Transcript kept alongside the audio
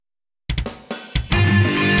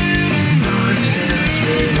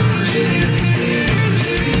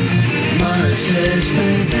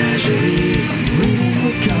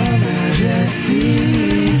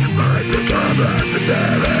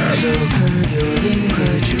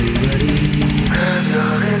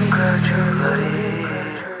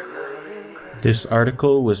This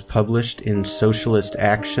article was published in Socialist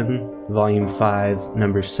Action, Volume 5,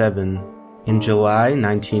 Number 7, in July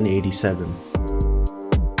 1987.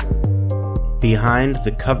 Behind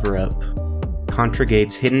the Cover-Up,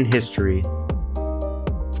 Contragate's Hidden History,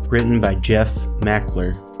 written by Jeff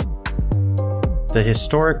Mackler. The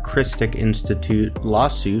historic Christic Institute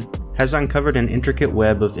lawsuit has uncovered an intricate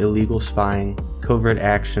web of illegal spying, covert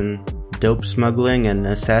action, dope smuggling, and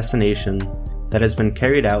assassination that has been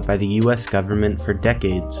carried out by the US government for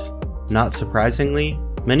decades. Not surprisingly,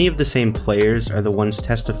 many of the same players are the ones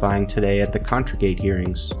testifying today at the Contragate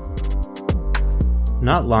hearings.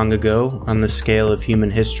 Not long ago, on the scale of human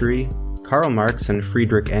history, Karl Marx and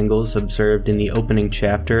Friedrich Engels observed in the opening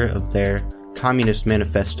chapter of their Communist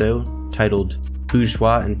Manifesto, titled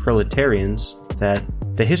Bourgeois and Proletarians, that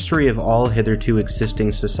the history of all hitherto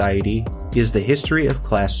existing society is the history of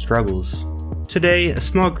class struggles. Today, a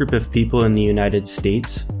small group of people in the United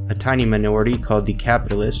States, a tiny minority called the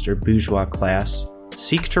capitalist or bourgeois class,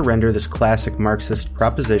 seek to render this classic Marxist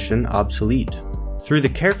proposition obsolete. Through the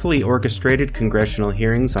carefully orchestrated congressional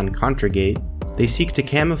hearings on Contragate, they seek to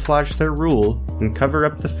camouflage their rule and cover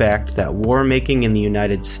up the fact that war-making in the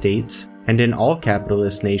United States, and in all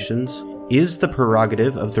capitalist nations, is the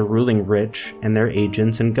prerogative of the ruling rich and their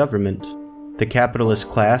agents in government. The capitalist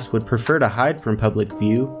class would prefer to hide from public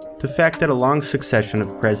view the fact that a long succession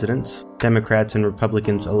of presidents, Democrats and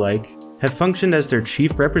Republicans alike, have functioned as their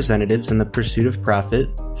chief representatives in the pursuit of profit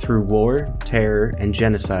through war, terror, and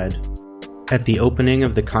genocide. At the opening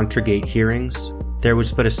of the Contragate hearings, there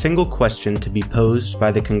was but a single question to be posed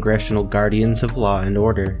by the congressional guardians of law and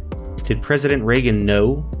order. Did President Reagan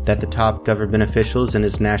know that the top government officials in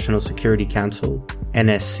his National Security Council,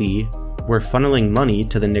 NSC, were funneling money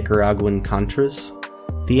to the Nicaraguan Contras?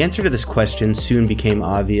 The answer to this question soon became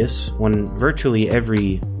obvious when virtually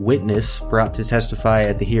every witness brought to testify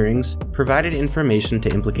at the hearings provided information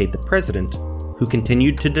to implicate the president, who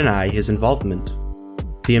continued to deny his involvement.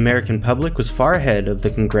 The American public was far ahead of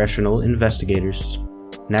the congressional investigators.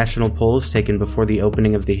 National polls taken before the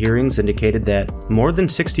opening of the hearings indicated that more than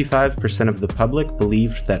 65% of the public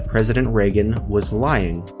believed that President Reagan was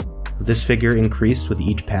lying. This figure increased with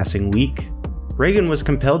each passing week. Reagan was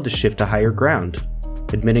compelled to shift to higher ground.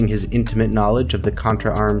 Admitting his intimate knowledge of the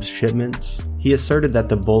Contra arms shipments, he asserted that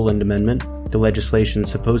the Boland Amendment, the legislation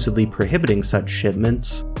supposedly prohibiting such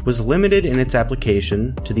shipments, was limited in its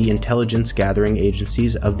application to the intelligence-gathering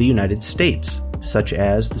agencies of the United States, such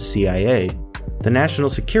as the CIA. The National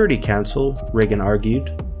Security Council, Reagan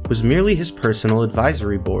argued, was merely his personal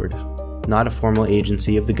advisory board, not a formal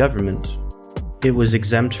agency of the government. It was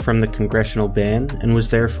exempt from the congressional ban and was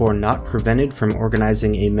therefore not prevented from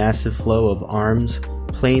organizing a massive flow of arms,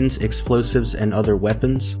 planes, explosives, and other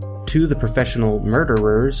weapons to the professional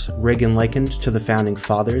murderers Reagan likened to the founding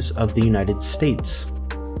fathers of the United States.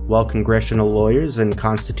 While congressional lawyers and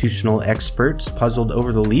constitutional experts puzzled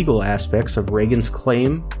over the legal aspects of Reagan's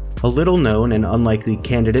claim, a little-known and unlikely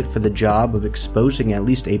candidate for the job of exposing at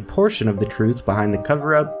least a portion of the truth behind the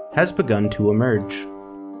cover-up has begun to emerge.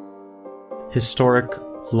 Historic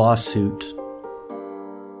lawsuit.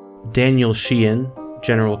 Daniel Sheehan,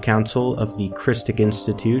 General Counsel of the Christic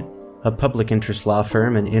Institute, a public interest law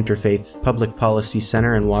firm and interfaith public policy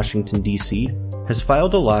center in Washington, D.C., has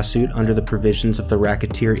filed a lawsuit under the provisions of the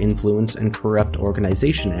Racketeer Influence and Corrupt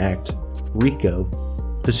Organization Act, RICO.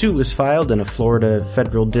 The suit was filed in a Florida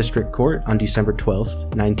federal district court on December 12,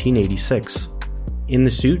 1986. In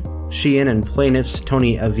the suit, Sheehan and plaintiffs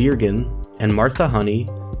Tony Avirgan and Martha Honey,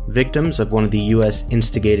 victims of one of the U.S.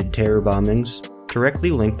 instigated terror bombings,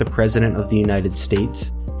 directly link the President of the United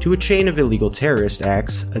States to a chain of illegal terrorist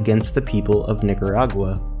acts against the people of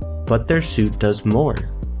Nicaragua. But their suit does more.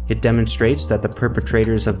 It demonstrates that the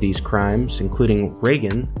perpetrators of these crimes, including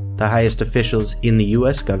Reagan, the highest officials in the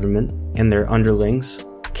U.S. government, and their underlings,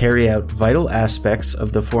 carry out vital aspects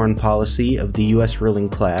of the foreign policy of the U.S. ruling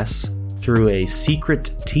class through a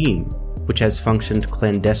secret team, which has functioned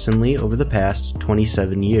clandestinely over the past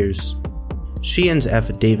 27 years. Sheehan's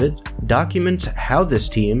affidavit documents how this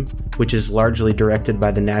team, which is largely directed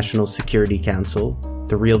by the National Security Council,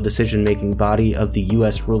 the real decision-making body of the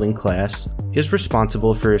U.S. ruling class, is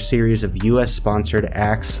responsible for a series of U.S.-sponsored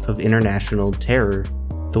acts of international terror.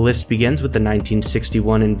 The list begins with the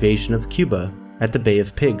 1961 invasion of Cuba at the Bay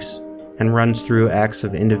of Pigs, and runs through acts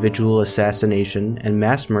of individual assassination and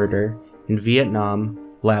mass murder in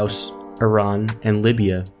Vietnam, Laos, Iran, and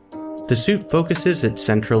Libya. The suit focuses its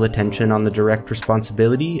central attention on the direct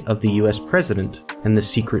responsibility of the U.S. President and the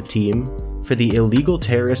secret team for the illegal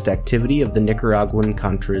terrorist activity of the Nicaraguan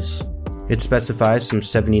Contras. It specifies some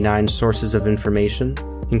 79 sources of information,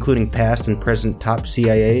 including past and present top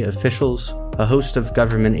CIA officials, a host of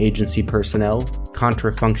government agency personnel,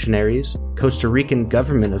 Contra functionaries, Costa Rican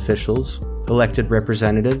government officials, elected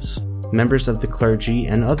representatives, members of the clergy,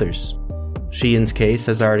 and others. Sheehan's case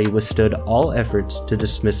has already withstood all efforts to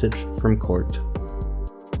dismiss it from court.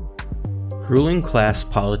 Ruling class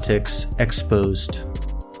politics exposed.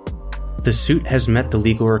 The suit has met the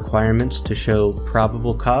legal requirements to show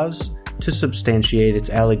probable cause to substantiate its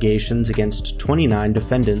allegations against 29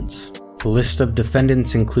 defendants. The list of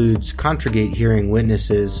defendants includes Contragate hearing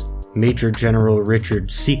witnesses Major General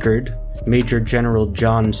Richard Seekard, Major General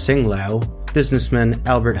John Singlau, businessmen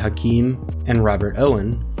Albert Hakim and Robert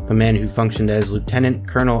Owen, a man who functioned as Lieutenant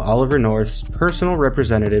Colonel Oliver North's personal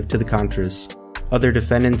representative to the Contras. Other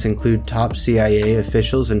defendants include top CIA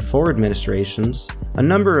officials in 4 administrations, a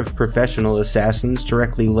number of professional assassins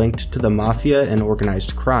directly linked to the mafia and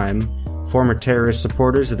organized crime, former terrorist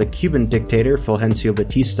supporters of the Cuban dictator Fulgencio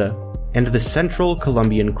Batista, and the central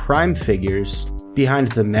Colombian crime figures behind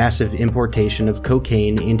the massive importation of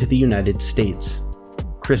cocaine into the United States.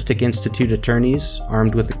 Christic Institute attorneys,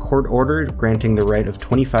 armed with a court order granting the right of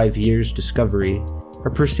 25 years discovery,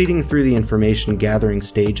 are proceeding through the information gathering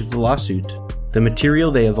stage of the lawsuit. The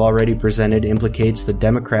material they have already presented implicates the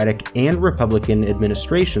Democratic and Republican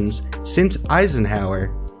administrations since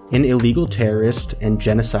Eisenhower in illegal terrorist and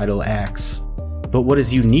genocidal acts. But what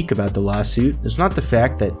is unique about the lawsuit is not the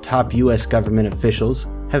fact that top U.S. government officials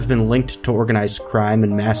have been linked to organized crime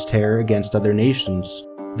and mass terror against other nations.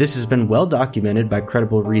 This has been well documented by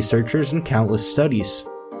credible researchers and countless studies.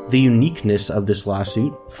 The uniqueness of this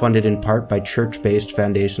lawsuit, funded in part by church-based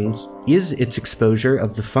foundations, is its exposure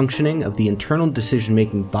of the functioning of the internal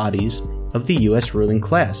decision-making bodies of the U.S. ruling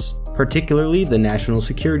class, particularly the National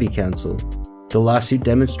Security Council. The lawsuit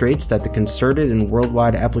demonstrates that the concerted and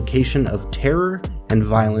worldwide application of terror and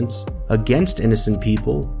violence against innocent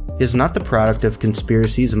people is not the product of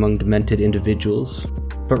conspiracies among demented individuals,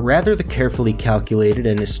 but rather the carefully calculated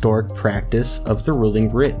and historic practice of the ruling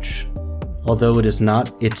rich. Although it is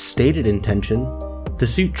not its stated intention, the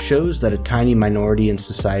suit shows that a tiny minority in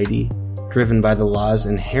society, driven by the laws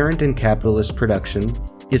inherent in capitalist production,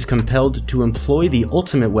 is compelled to employ the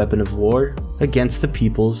ultimate weapon of war against the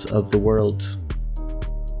peoples of the world.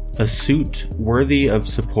 A suit worthy of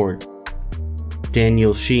support.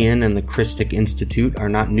 Daniel Sheehan and the Christic Institute are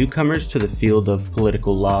not newcomers to the field of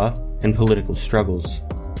political law and political struggles.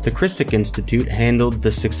 The Christic Institute handled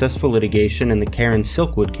the successful litigation in the Karen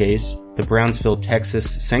Silkwood case, the Brownsville,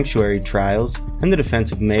 Texas sanctuary trials, and the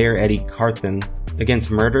defense of Mayor Eddie Carthen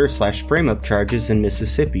against murder/frame-up charges in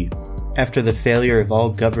Mississippi. After the failure of all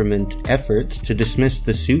government efforts to dismiss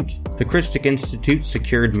the suit, the Christic Institute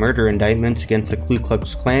secured murder indictments against the Ku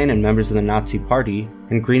Klux Klan and members of the Nazi Party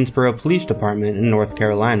and Greensboro Police Department in North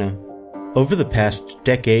Carolina. Over the past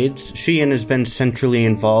decades, Sheehan has been centrally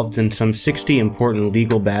involved in some 60 important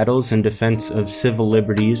legal battles in defense of civil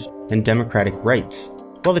liberties and democratic rights.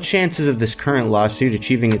 While the chances of this current lawsuit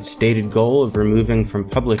achieving its stated goal of removing from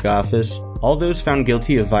public office all those found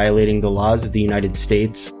guilty of violating the laws of the United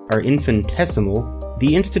States are infinitesimal,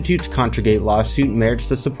 the Institute's Contragate lawsuit merits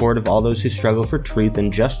the support of all those who struggle for truth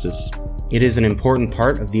and justice. It is an important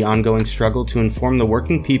part of the ongoing struggle to inform the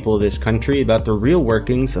working people of this country about the real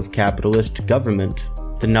workings of capitalist government.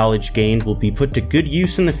 The knowledge gained will be put to good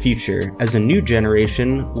use in the future as a new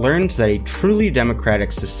generation learns that a truly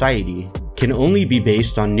democratic society can only be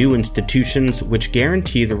based on new institutions which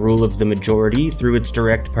guarantee the rule of the majority through its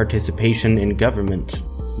direct participation in government.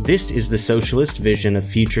 This is the socialist vision of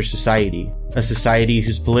future society, a society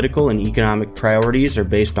whose political and economic priorities are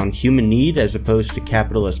based on human need as opposed to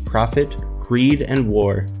capitalist profit, greed, and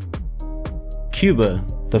war. Cuba,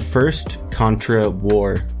 the first Contra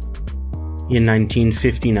War. In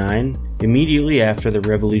 1959, immediately after the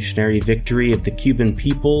revolutionary victory of the Cuban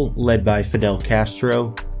people led by Fidel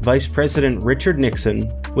Castro, Vice President Richard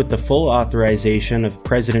Nixon, with the full authorization of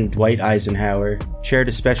President Dwight Eisenhower, chaired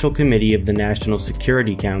a special committee of the National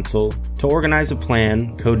Security Council to organize a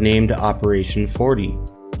plan codenamed Operation 40.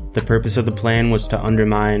 The purpose of the plan was to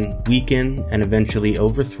undermine, weaken, and eventually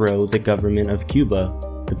overthrow the government of Cuba.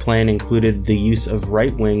 The plan included the use of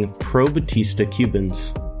right-wing pro-Batista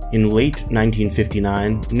Cubans. In late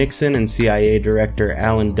 1959, Nixon and CIA Director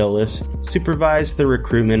Allen Dulles supervised the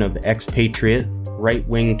recruitment of expatriate,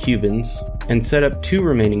 right-wing Cubans and set up 2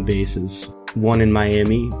 remaining bases, one in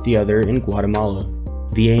Miami, the other in Guatemala.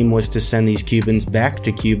 The aim was to send these Cubans back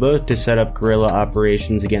to Cuba to set up guerrilla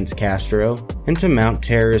operations against Castro and to mount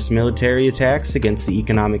terrorist military attacks against the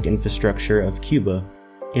economic infrastructure of Cuba.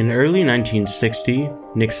 In early 1960,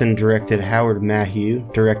 Nixon directed Howard Mayhew,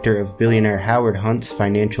 director of billionaire Howard Hunt's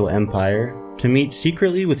financial empire, to meet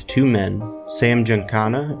secretly with two men, Sam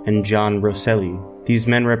Giancana and John Rosselli. These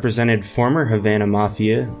men represented former Havana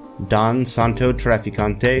Mafia Don Santo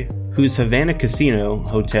Traficante, whose Havana casino,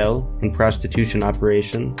 hotel, and prostitution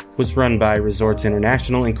operation was run by Resorts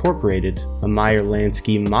International Incorporated, a Meyer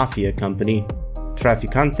Lansky mafia company.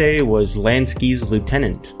 Traficante was Lansky's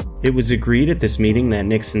lieutenant. It was agreed at this meeting that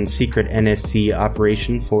Nixon's secret NSC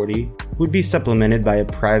Operation 40 would be supplemented by a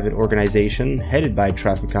private organization headed by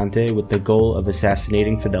Traficante with the goal of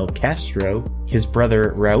assassinating Fidel Castro, his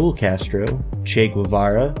brother Raul Castro, Che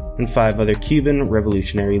Guevara, and 5 other Cuban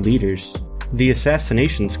revolutionary leaders. The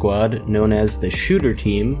assassination squad, known as the Shooter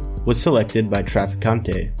Team, was selected by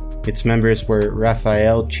Traficante. Its members were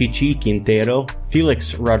Rafael Chichi Quintero,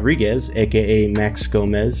 Felix Rodriguez, aka Max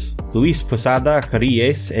Gomez, Luis Posada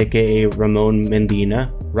Carilles, aka Ramon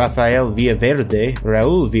Mendina, Rafael Villaverde,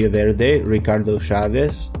 Raul Villaverde, Ricardo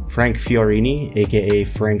Chavez, Frank Fiorini, aka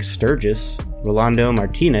Frank Sturgis, Rolando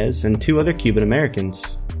Martinez, and 2 other Cuban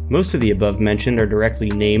Americans. Most of the above mentioned are directly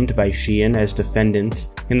named by Sheehan as defendants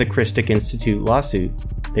in the Christic Institute lawsuit.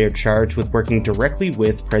 They are charged with working directly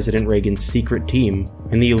with President Reagan's secret team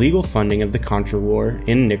in the illegal funding of the Contra War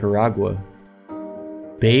in Nicaragua.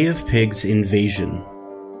 Bay of Pigs invasion.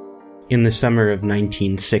 In the summer of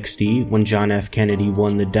 1960, when John F. Kennedy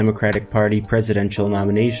won the Democratic Party presidential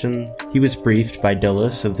nomination, he was briefed by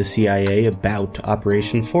Dulles of the CIA about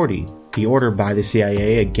Operation 40, the order by the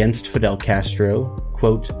CIA against Fidel Castro,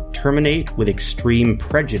 quote, terminate with extreme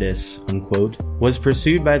prejudice, unquote, was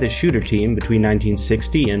pursued by the Shooter Team between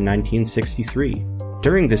 1960 and 1963.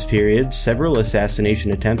 During this period, several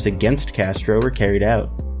assassination attempts against Castro were carried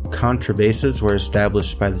out. Contra bases were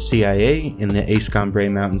established by the CIA in the Escambray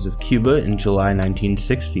Mountains of Cuba in July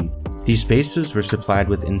 1960. These bases were supplied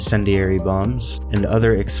with incendiary bombs and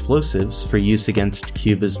other explosives for use against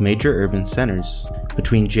Cuba's major urban centers.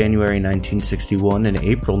 Between January 1961 and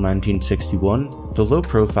April 1961, the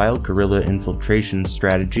low-profile guerrilla infiltration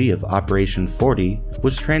strategy of Operation 40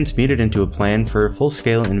 was transmuted into a plan for a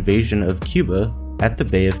full-scale invasion of Cuba at the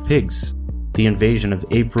Bay of Pigs. The invasion of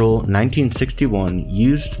April 1961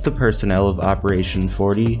 used the personnel of Operation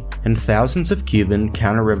 40 and thousands of Cuban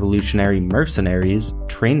counter-revolutionary mercenaries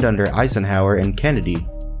trained under Eisenhower and Kennedy.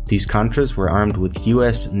 These Contras were armed with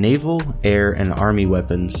U.S. naval, air, and army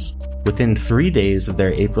weapons. Within 3 days of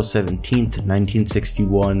their April 17,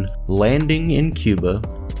 1961 landing in Cuba,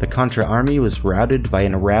 the Contra Army was routed by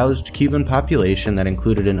an aroused Cuban population that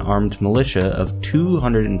included an armed militia of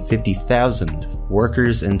 250,000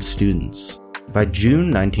 workers and students. By June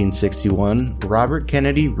 1961, Robert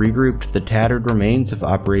Kennedy regrouped the tattered remains of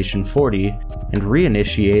Operation 40 and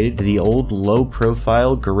reinitiated the old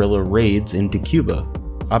low-profile guerrilla raids into Cuba.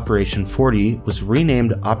 Operation 40 was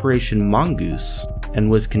renamed Operation Mongoose and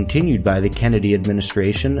was continued by the Kennedy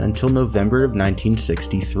administration until November of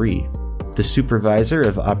 1963. The supervisor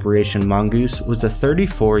of Operation Mongoose was a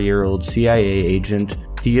 34-year-old CIA agent,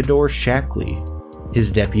 Theodore Shackley. His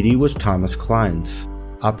deputy was Thomas Clines.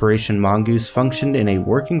 Operation Mongoose functioned in a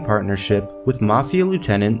working partnership with Mafia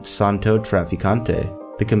Lieutenant Santo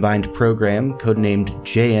Traficante. The combined program, codenamed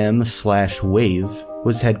JM/Wave,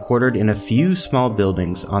 was headquartered in a few small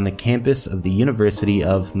buildings on the campus of the University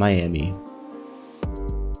of Miami.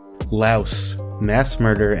 Laos, mass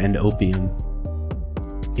murder and opium.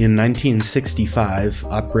 In 1965,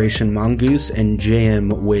 Operation Mongoose and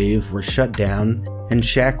JM Wave were shut down, and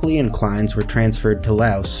Shackley and Clines were transferred to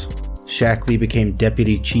Laos. Shackley became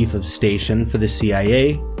Deputy Chief of Station for the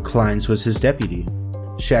CIA, Clines was his deputy.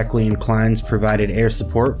 Shackley and Clines provided air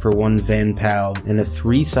support for one Van Pao in a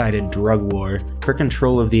 3-sided drug war for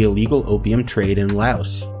control of the illegal opium trade in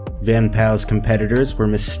Laos. Van Pao's competitors were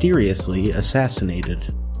mysteriously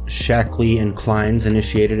assassinated. Shackley and Clines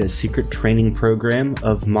initiated a secret training program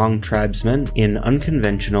of Hmong tribesmen in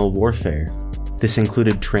unconventional warfare. This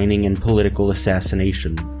included training in political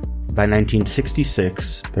assassination. By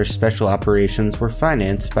 1966, their special operations were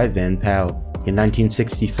financed by Van Pao. In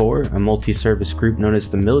 1964, a multi-service group known as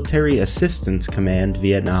the Military Assistance Command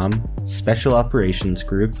Vietnam Special Operations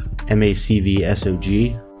Group,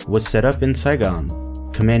 MACV-SOG, was set up in Saigon.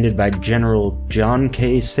 Commanded by General John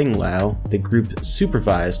K. Sing Lao, the group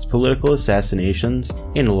supervised political assassinations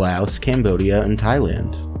in Laos, Cambodia, and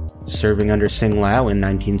Thailand. Serving under Sing Lao in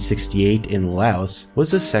 1968 in Laos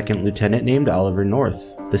was a second lieutenant named Oliver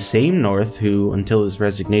North, the same North who, until his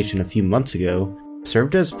resignation a few months ago,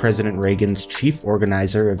 served as President Reagan's chief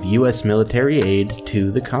organizer of U.S. military aid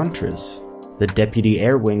to the Contras. The Deputy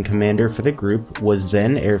Air Wing commander for the group was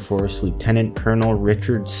then Air Force Lieutenant Colonel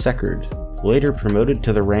Richard Seckard, later promoted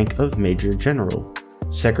to the rank of Major General.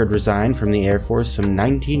 Seckard resigned from the Air Force some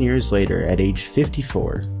 19 years later at age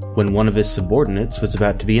 54. when one of his subordinates was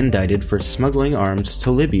about to be indicted for smuggling arms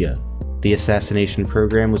to Libya. The assassination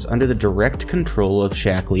program was under the direct control of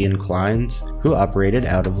Shackley and Clines, who operated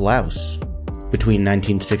out of Laos. Between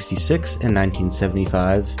 1966 and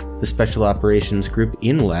 1975, the Special Operations Group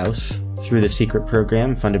in Laos, through the secret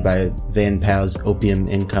program funded by Van Pauw's opium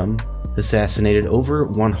income, assassinated over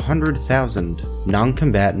 100,000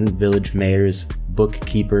 non-combatant village mayors,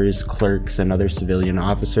 bookkeepers, clerks, and other civilian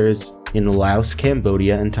officers in Laos,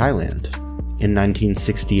 Cambodia, and Thailand. In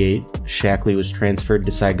 1968, Shackley was transferred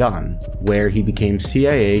to Saigon, where he became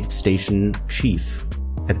CIA Station Chief.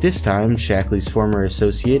 At this time, Shackley's former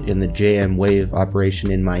associate in the JM Wave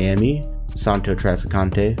operation in Miami, Santo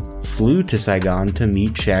Traficante, flew to Saigon to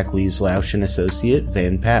meet Shackley's Laotian associate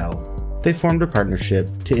Van Pauw. They formed a partnership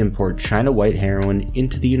to import China white heroin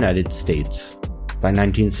into the United States. By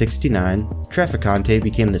 1969, Traficante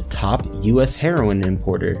became the top U.S. heroin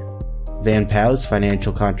importer. Van Pauw's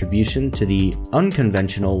financial contribution to the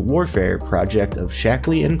unconventional warfare project of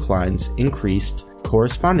Shackley and Clines increased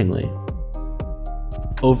correspondingly.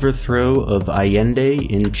 Overthrow of Allende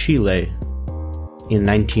in Chile. In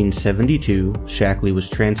 1972, Shackley was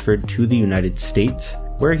transferred to the United States,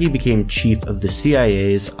 where he became chief of the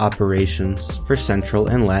CIA's operations for Central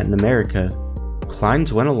and Latin America.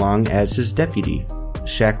 Clines went along as his deputy.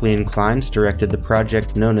 Shackley and Clines directed the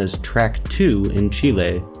project known as Track 2 in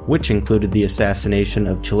Chile, which included the assassination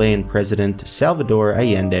of Chilean President Salvador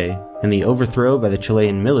Allende and the overthrow by the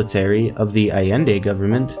Chilean military of the Allende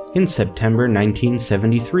government in September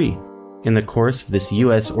 1973. In the course of this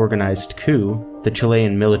U.S. organized coup, the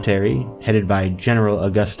Chilean military, headed by General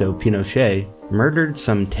Augusto Pinochet, murdered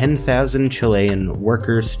some 10,000 Chilean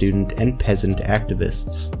worker, student, and peasant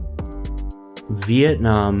activists.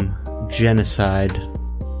 Vietnam genocide.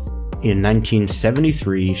 In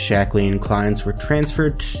 1973, Shackley and Clines were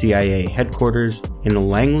transferred to CIA headquarters in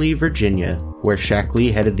Langley, Virginia, where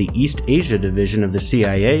Shackley headed the East Asia division of the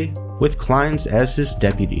CIA, with Clines as his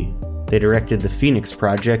deputy. They directed the Phoenix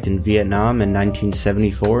Project in Vietnam in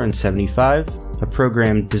 1974 and 75, a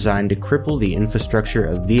program designed to cripple the infrastructure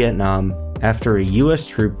of Vietnam after a U.S.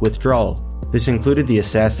 troop withdrawal. This included the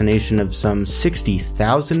assassination of some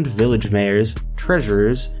 60,000 village mayors,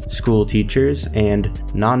 treasurers, school teachers, and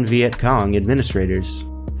non-Viet Cong administrators.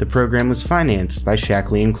 The program was financed by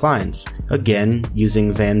Shackley and Clines, again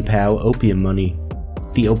using Van Pauw opium money.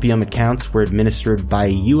 The opium accounts were administered by a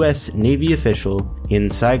U.S. Navy official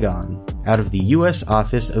in Saigon, out of the U.S.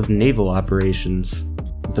 Office of Naval Operations.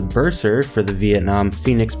 The bursar for the Vietnam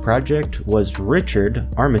Phoenix Project was Richard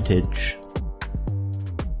Armitage.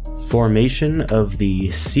 Formation of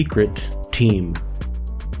the Secret Team.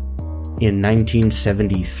 In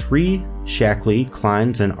 1973, Shackley,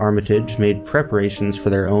 Clines, and Armitage made preparations for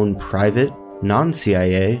their own private,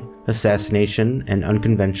 non-CIA, assassination and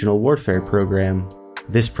unconventional warfare program.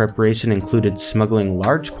 This preparation included smuggling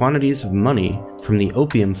large quantities of money from the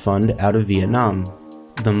Opium Fund out of Vietnam.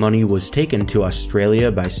 The money was taken to Australia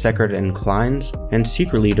by Seckert and Clines and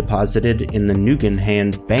secretly deposited in the Nugan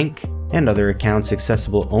Hand Bank and other accounts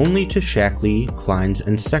accessible only to Shackley, Clines,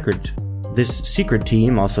 and Seckert. This secret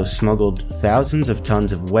team also smuggled thousands of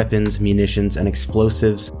tons of weapons, munitions, and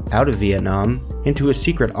explosives out of Vietnam into a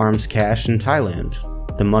secret arms cache in Thailand.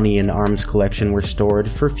 The money and arms collection were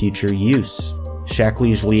stored for future use.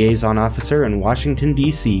 Shackley's liaison officer in Washington,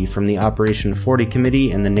 D.C. from the Operation 40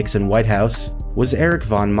 Committee in the Nixon White House was Eric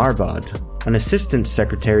von Marbod, an Assistant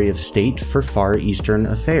Secretary of State for Far Eastern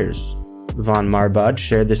Affairs. Von Marbod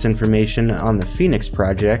shared this information on the Phoenix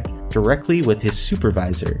Project directly with his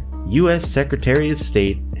supervisor, U.S. Secretary of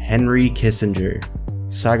State Henry Kissinger.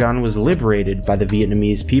 Saigon was liberated by the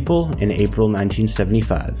Vietnamese people in April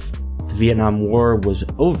 1975. The Vietnam War was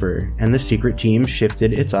over and the secret team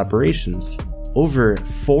shifted its operations. Over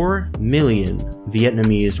 4 million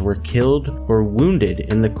Vietnamese were killed or wounded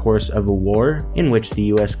in the course of a war in which the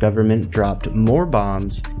US government dropped more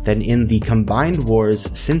bombs than in the combined wars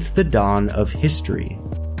since the dawn of history.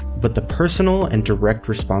 But the personal and direct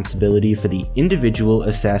responsibility for the individual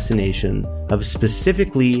assassination of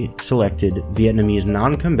specifically selected Vietnamese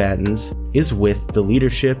non-combatants is with the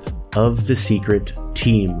leadership of the secret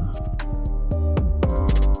team.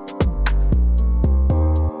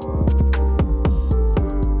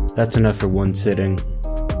 That's enough for one sitting.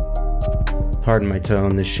 Pardon my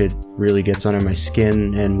tone, this shit really gets under my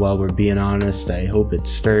skin, and while we're being honest, I hope it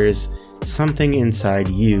stirs something inside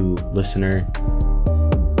you, listener.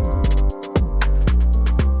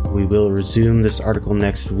 We will resume this article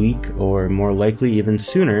next week, or more likely even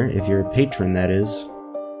sooner if you're a patron, that is.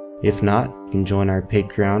 If not, you can join our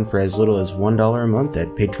Patreon for as little as $1 a month at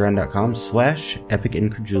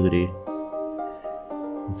patreon.com/epicincredulity.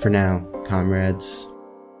 For now, comrades,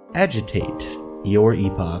 agitate your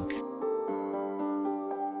epoch.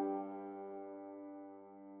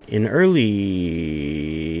 In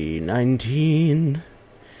early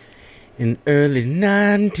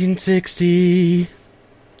 1960,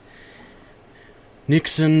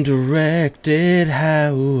 Nixon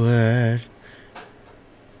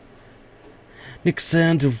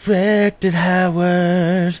directed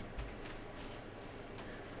Howard.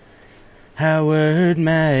 Howard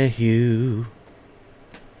Mayhew,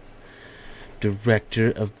 director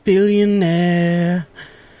of billionaire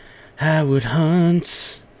Howard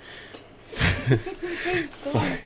Hunt's